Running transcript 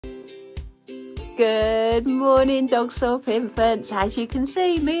Good morning, Dogsthorpe infants. As you can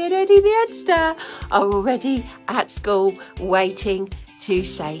see, me and Eddie the Headster are already at school waiting to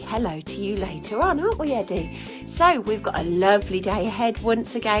say hello to you later on, aren't we, Eddie? So we've got a lovely day ahead.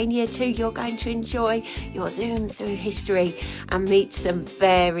 Once again, year 2, you're going to enjoy your zoom through history and meet some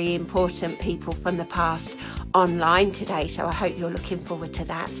very important people from the past online today, so I hope you're looking forward to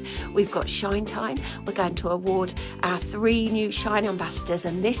that. We've got Shine Time. We're going to award our 3 new Shine ambassadors,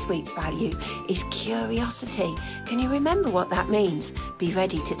 and this week's value is curiosity. Can you remember what that means? Be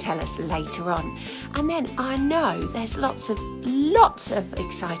ready to tell us later on. And then I know there's lots of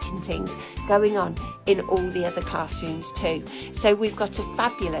exciting things going on in all the other classrooms too. So we've got a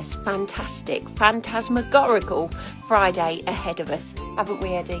fabulous, fantastic, phantasmagorical Friday ahead of us, haven't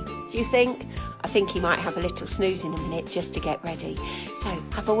we, Eddie? Do you think? I think he might have a little snooze in a minute just to get ready. So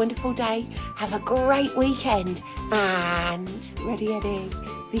have a wonderful day, have a great weekend, and ready, Eddie,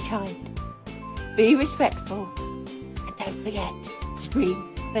 be kind, be respectful, and don't forget to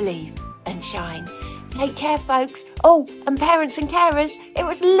dream, believe and shine. Take care, folks. Oh, and parents and carers, it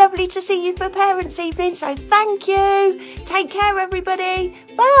was lovely to see you for Parents' Evening, so thank you. Take care, everybody.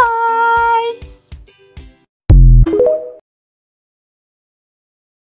 Bye.